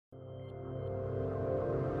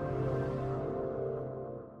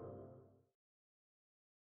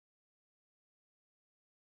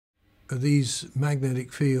these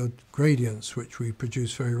magnetic field gradients, which we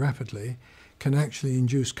produce very rapidly, can actually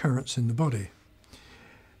induce currents in the body.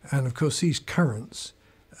 And of course these currents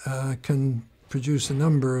can produce a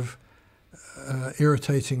number of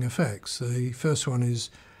irritating effects. The first one is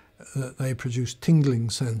that they produce tingling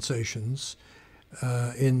sensations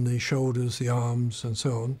in the shoulders, the arms, and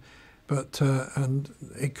so on. But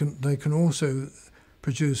they can also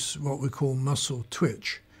produce what we call muscle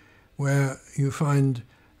twitch, where you find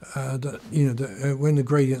that when the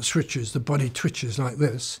gradient switches, the body twitches like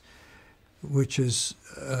this, which is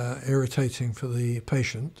irritating for the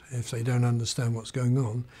patient if they don't understand what's going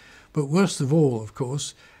on. But worst of all, of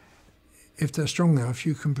course, if they're strong enough,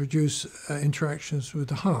 you can produce interactions with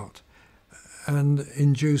the heart and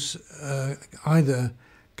induce either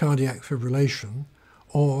cardiac fibrillation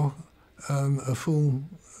or a full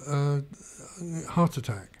heart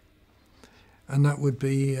attack. And that would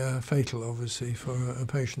be fatal, obviously, for a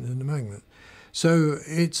patient in the magnet. So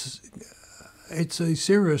it's a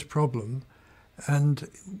serious problem. And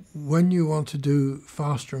when you want to do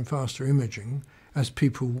faster and faster imaging, as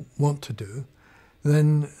people want to do,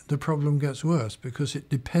 then the problem gets worse because it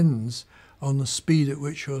depends on the speed at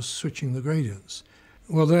which you're switching the gradients.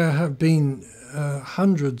 Well, there have been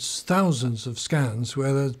hundreds, thousands of scans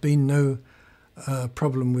where there's been no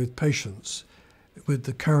problem with patients with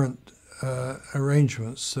the current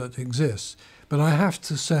arrangements that exist. But I have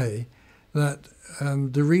to say that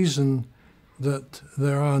the reason that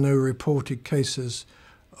there are no reported cases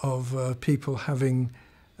of people having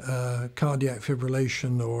cardiac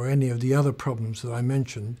fibrillation or any of the other problems that I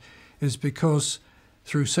mentioned is because,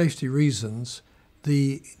 through safety reasons,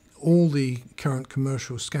 all the current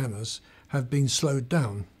commercial scanners have been slowed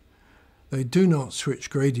down. They do not switch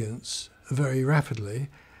gradients very rapidly,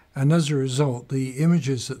 and as a result, the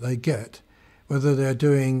images that they get, whether they're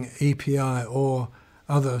doing EPI or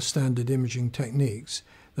other standard imaging techniques,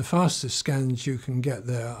 the fastest scans you can get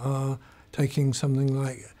there are taking something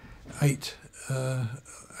like eight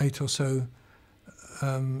or so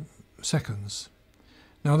seconds.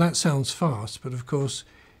 Now that sounds fast, but of course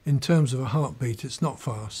in terms of a heartbeat it's not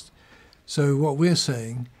fast. So what we're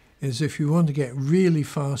saying is if you want to get really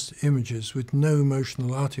fast images with no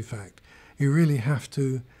emotional artifact, you really have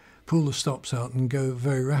to pull the stops out and go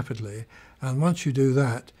very rapidly. And once you do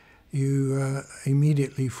that, you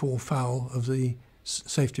immediately fall foul of the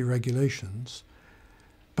safety regulations.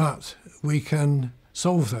 But we can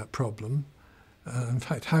solve that problem, in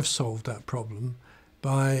fact have solved that problem,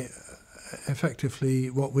 by effectively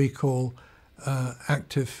what we call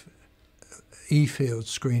active E-field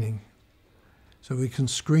screening. So we can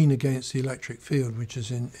screen against the electric field which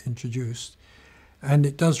is introduced, and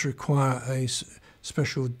it does require a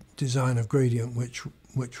special design of gradient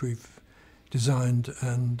which we've designed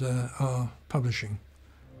and are publishing.